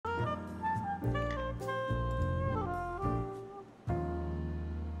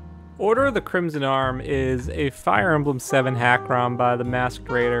Order of the Crimson Arm is a Fire Emblem 7 hackrom by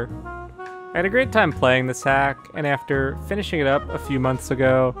TheMaskedRaider. I had a great time playing this hack, and after finishing it up a few months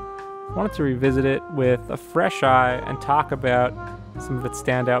ago, I wanted to revisit it with a fresh eye and talk about some of its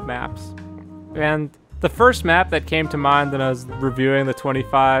standout maps. And the first map that came to mind when I was reviewing the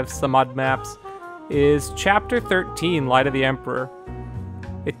 25 some odd maps is Chapter 13, Light of the Emperor.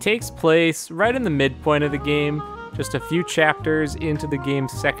 It takes place right in the midpoint of the game, just a few chapters into the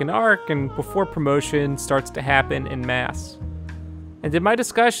game's second arc and before promotion starts to happen en masse. And in my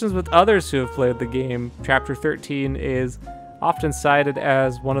discussions with others who have played the game, Chapter 13 is often cited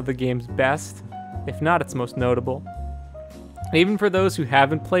as one of the game's best, if not its most notable. And even for those who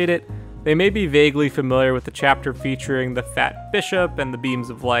haven't played it, they may be vaguely familiar with the chapter featuring the Fat Bishop and the Beams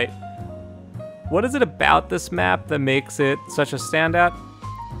of Light. What is it about this map that makes it such a standout?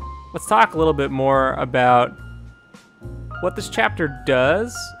 Let's talk a little bit more about what this chapter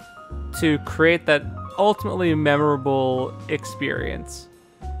does to create that ultimately memorable experience.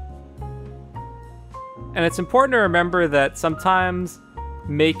 And it's important to remember that sometimes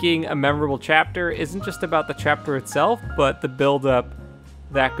making a memorable chapter isn't just about the chapter itself, but the build-up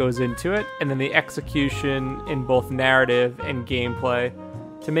that goes into it, and then the execution in both narrative and gameplay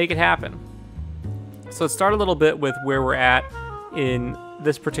to make it happen. So let's start a little bit with where we're at in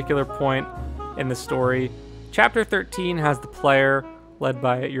this particular point in the story. Chapter 13 has the player, led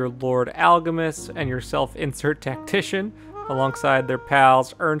by your Lord Algemus and your self-insert tactician, alongside their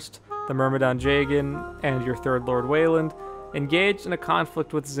pals Ernst, the Myrmidon Jagan, and your third Lord Wayland, engaged in a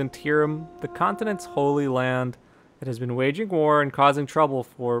conflict with Zentirum, the continent's holy land that has been waging war and causing trouble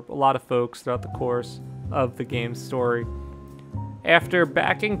for a lot of folks throughout the course of the game's story. After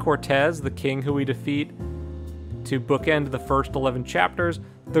backing Cortez, the king who we defeat, to bookend the first 11 chapters,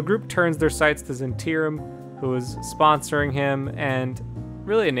 the group turns their sights to Zentirum, who is sponsoring him and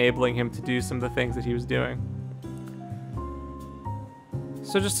really enabling him to do some of the things that he was doing.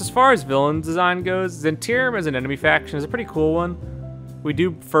 So just as far as villain design goes, Zentirum as an enemy faction is a pretty cool one. We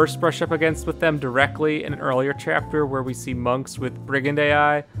do first brush up against with them directly in an earlier chapter where we see monks with Brigand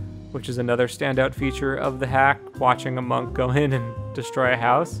AI, which is another standout feature of the hack, watching a monk go in and destroy a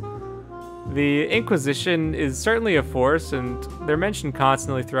house. The Inquisition is certainly a force, and they're mentioned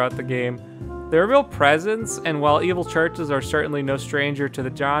constantly throughout the game. They're a real presence, and while evil churches are certainly no stranger to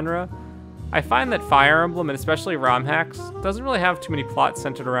the genre, I find that Fire Emblem, and especially ROM hacks, doesn't really have too many plots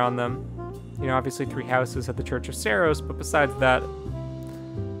centered around them. You know, obviously 3 houses at the Church of Saros, but besides that,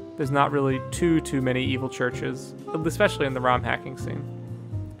 there's not really too many evil churches, especially in the ROM hacking scene.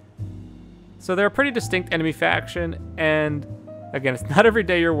 So they're a pretty distinct enemy faction, and again, it's not every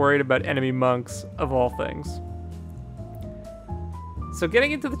day you're worried about enemy monks, of all things. So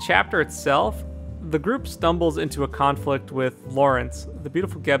getting into the chapter itself, the group stumbles into a conflict with Lawrence, the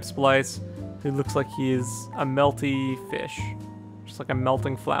beautiful Geb Splice, who looks like he is a melty fish, just like a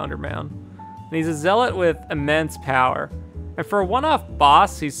melting flounder man. And he's a zealot with immense power. And for a one-off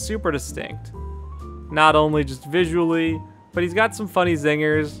boss, he's super distinct. Not only just visually, but he's got some funny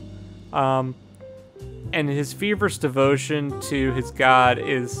zingers, and his feverish devotion to his god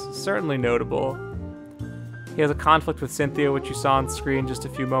is certainly notable. He has a conflict with Cynthia, which you saw on screen just a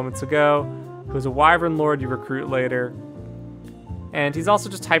few moments ago, who is a Wyvern Lord you recruit later. And he's also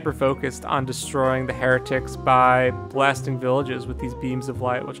just hyper-focused on destroying the heretics by blasting villages with these beams of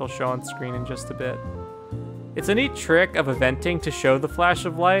light, which I'll show on screen in just a bit. It's a neat trick of eventing to show the flash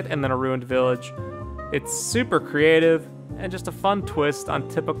of light and then a ruined village. It's super creative and just a fun twist on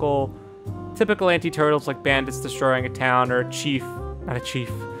typical anti-turtles like bandits destroying a town or a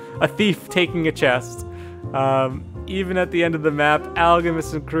thief taking a chest. Even at the end of the map,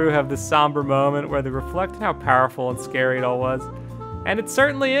 Algemus and crew have this somber moment where they reflect on how powerful and scary it all was. And it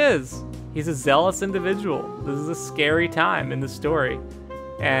certainly is. He's a zealous individual. This is a scary time in the story.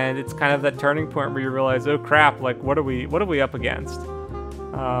 And it's kind of that turning point where you realize, oh crap, like what are we up against?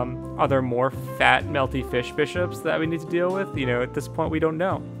 Are there more fat, melty fish bishops that we need to deal with? You know, at this point we don't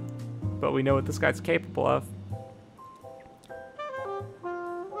know. But we know what this guy's capable of.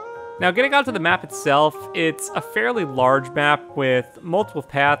 Now, getting onto the map itself, it's a fairly large map with multiple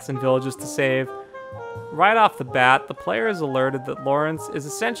paths and villages to save. Right off the bat, the player is alerted that Lawrence is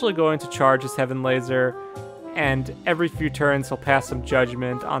essentially going to charge his Heaven Laser, and every few turns he'll pass some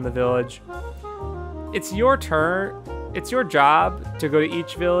judgment on the village. It's your turn. It's your job to go to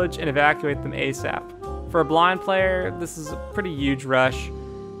each village and evacuate them ASAP. For a blind player, this is a pretty huge rush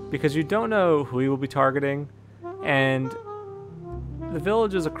because you don't know who he will be targeting, and the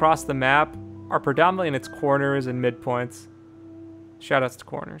villages across the map are predominantly in its corners and midpoints. Shoutouts to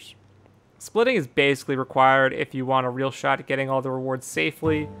corners. Splitting is basically required if you want a real shot at getting all the rewards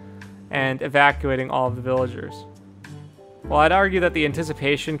safely, and evacuating all of the villagers. While I'd argue that the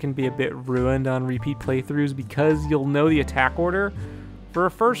anticipation can be a bit ruined on repeat playthroughs because you'll know the attack order, for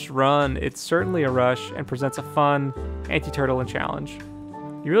a first run, it's certainly a rush and presents a fun anti-turtle and challenge.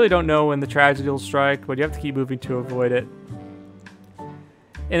 You really don't know when the tragedy will strike, but you have to keep moving to avoid it.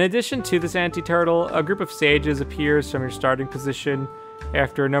 In addition to this anti-turtle, a group of sages appears from your starting position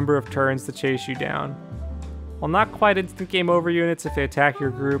after a number of turns to chase you down. While not quite instant game over units if they attack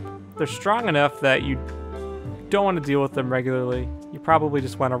your group, they're strong enough that you don't want to deal with them regularly. You probably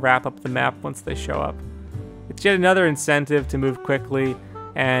just want to wrap up the map once they show up. It's yet another incentive to move quickly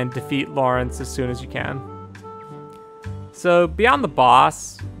and defeat Lawrence as soon as you can. So beyond the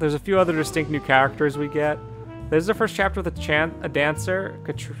boss, there's a few other distinct new characters we get. There's the first chapter with a dancer,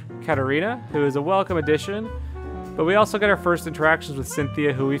 Ch13, who is a welcome addition, but we also get our first interactions with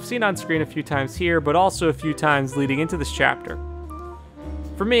Cynthia, who we've seen on screen a few times here, but also a few times leading into this chapter.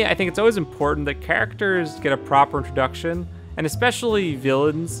 For me, I think it's always important that characters get a proper introduction, and especially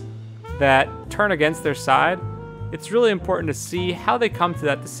villains that turn against their side. It's really important to see how they come to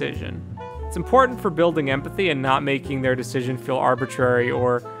that decision. It's important for building empathy and not making their decision feel arbitrary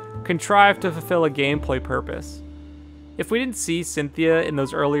or contrived to fulfill a gameplay purpose. If we didn't see Cynthia in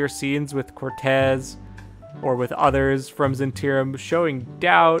those earlier scenes with Cortez or with others from Zentirum showing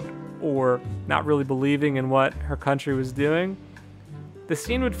doubt or not really believing in what her country was doing, the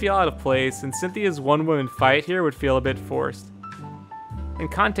scene would feel out of place and Cynthia's one-woman fight here would feel a bit forced. In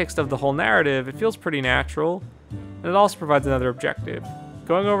context of the whole narrative, it feels pretty natural, and it also provides another objective,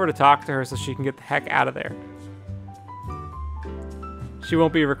 going over to talk to her so she can get the heck out of there. She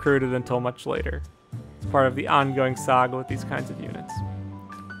won't be recruited until much later. It's part of the ongoing saga with these kinds of units.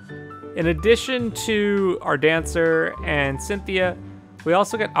 In addition to our dancer and Cynthia, we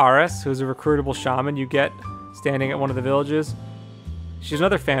also get Aris, who's a recruitable shaman you get standing at one of the villages. She's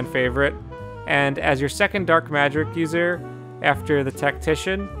another fan favorite, and as your second dark magic user after the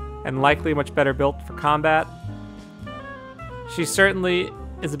tactician, and likely much better built for combat, she certainly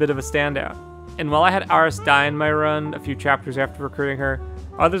is a bit of a standout. And while I had Aris die in my run a few chapters after recruiting her,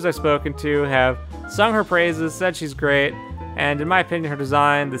 others I've spoken to have sung her praises, said she's great, and in my opinion her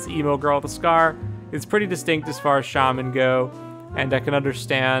design, this emo girl with a scar, is pretty distinct as far as shaman go, and I can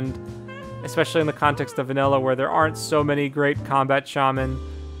understand, especially in the context of vanilla where there aren't so many great combat shaman,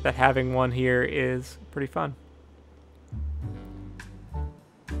 that having one here is pretty fun.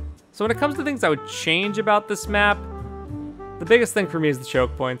 So when it comes to things I would change about this map, the biggest thing for me is the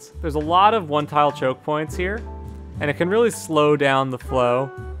choke points. There's a lot of one-tile choke points here, and it can really slow down the flow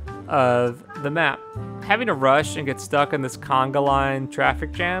of the map. Having to rush and get stuck in this conga line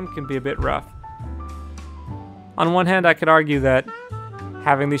traffic jam can be a bit rough. On one hand, I could argue that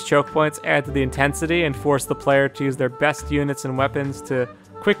having these choke points add to the intensity and force the player to use their best units and weapons to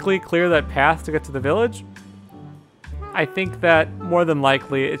quickly clear that path to get to the village. I think that more than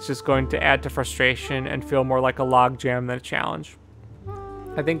likely it's just going to add to frustration and feel more like a logjam than a challenge.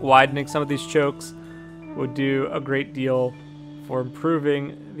 I think widening some of these chokes would do a great deal for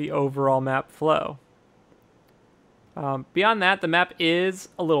improving the overall map flow. Beyond that, the map is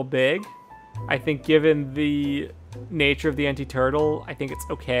a little big. I think given the nature of the anti-turtle, I think it's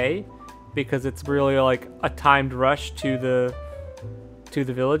okay because it's really like a timed rush to the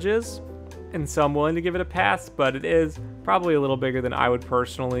villages. And so I'm willing to give it a pass, but it is probably a little bigger than I would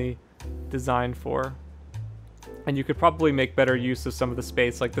personally design for. And you could probably make better use of some of the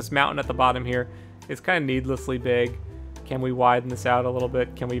space. Like this mountain at the bottom here is kind of needlessly big. Can we widen this out a little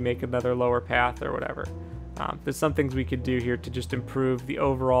bit? Can we make another lower path or whatever? There's some things we could do here to just improve the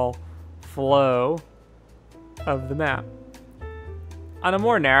overall flow of the map. On a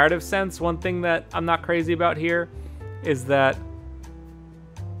more narrative sense, one thing that I'm not crazy about here is that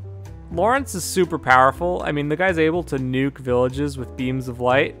Lawrence is super powerful. I mean, the guy's able to nuke villages with beams of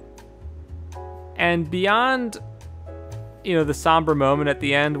light. And beyond, you know, the somber moment at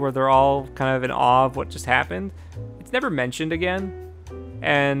the end where they're all kind of in awe of what just happened, it's never mentioned again.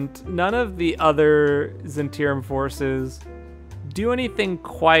 And none of the other Zentirum forces do anything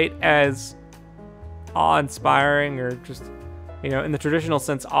quite as awe-inspiring or just, you know, in the traditional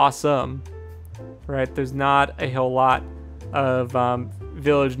sense, awesome, right? There's not a whole lot of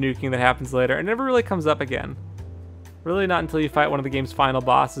village nuking that happens later. It never really comes up again. Really not until you fight one of the game's final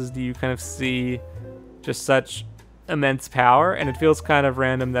bosses do you kind of see just such immense power, and it feels kind of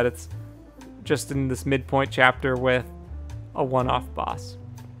random that it's just in this midpoint chapter with a one-off boss.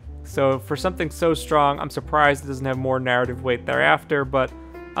 So for something so strong, I'm surprised it doesn't have more narrative weight thereafter, but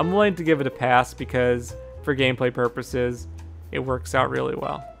I'm willing to give it a pass because for gameplay purposes, it works out really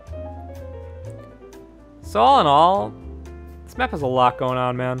well. So all in all, this map has a lot going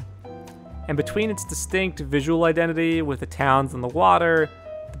on, man. And between its distinct visual identity with the towns and the water,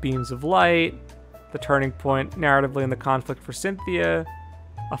 the beams of light, the turning point narratively in the conflict for Cynthia,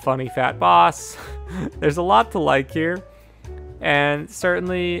 a funny fat boss, there's a lot to like here. And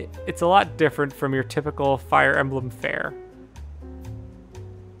certainly, it's a lot different from your typical Fire Emblem fare.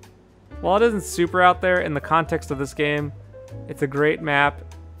 While it isn't super out there in the context of this game, it's a great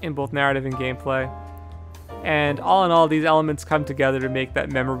map in both narrative and gameplay. And all in all, these elements come together to make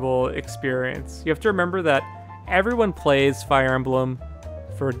that memorable experience. You have to remember that everyone plays Fire Emblem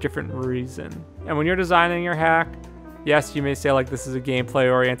for a different reason. And when you're designing your hack, yes, you may say like this is a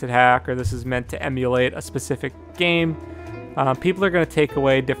gameplay-oriented hack or this is meant to emulate a specific game. People are going to take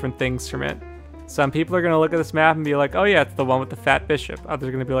away different things from it. Some people are going to look at this map and be like, oh yeah, it's the one with the fat bishop. Others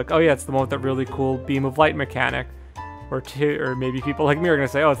are going to be like, oh yeah, it's the one with that really cool beam of light mechanic. Or maybe people like me are going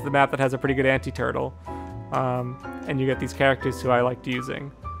to say, oh, it's the map that has a pretty good anti-turtle. And you get these characters who I liked using.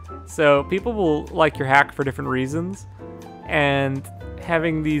 So people will like your hack for different reasons. And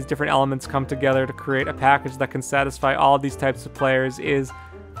having these different elements come together to create a package that can satisfy all of these types of players is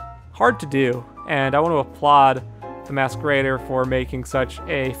hard to do. And I want to applaud TheMaskedRaider for making such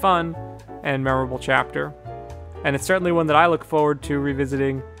a fun and memorable chapter. And it's certainly one that I look forward to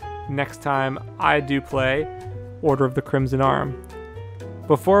revisiting next time I do play Order of the Crimson Arm.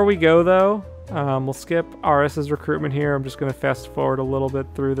 Before we go though, we'll skip RS's recruitment here. I'm just going to fast forward a little bit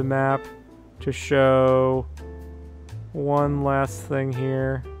through the map to show one last thing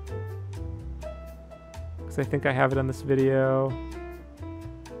here, because I think I have it on this video.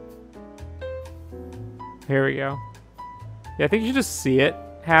 Here we go. Yeah, I think you should just see it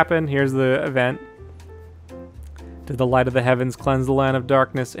happen. Here's the event. Did the light of the heavens cleanse the land of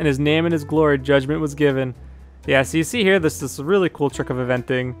darkness? In his name and his glory, judgment was given. Yeah, so you see here this really cool trick of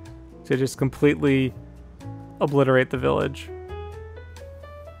eventing to just completely obliterate the village.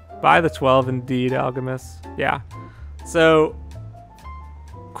 By the 12, indeed, Alchemist. Yeah. So,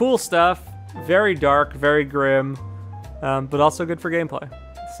 cool stuff. Very dark, very grim, but also good for gameplay.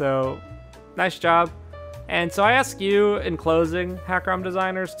 So, nice job. And so I ask you in closing, hackrom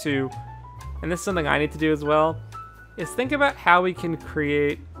designers, to, and this is something I need to do as well, is think about how we can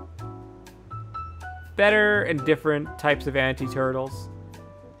create better and different types of anti-turtles.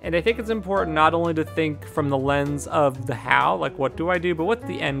 And I think it's important not only to think from the lens of the how, like what do I do, but what's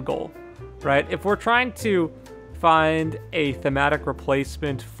the end goal, right? If we're trying to find a thematic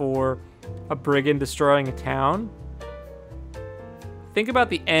replacement for a brigand destroying a town, think about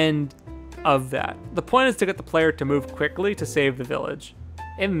the end of that. The point is to get the player to move quickly to save the village.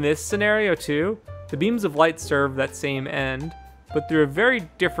 In this scenario too, the beams of light serve that same end, but through a very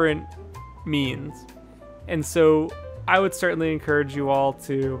different means. And so I would certainly encourage you all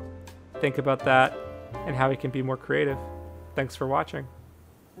to think about that and how we can be more creative. Thanks for watching.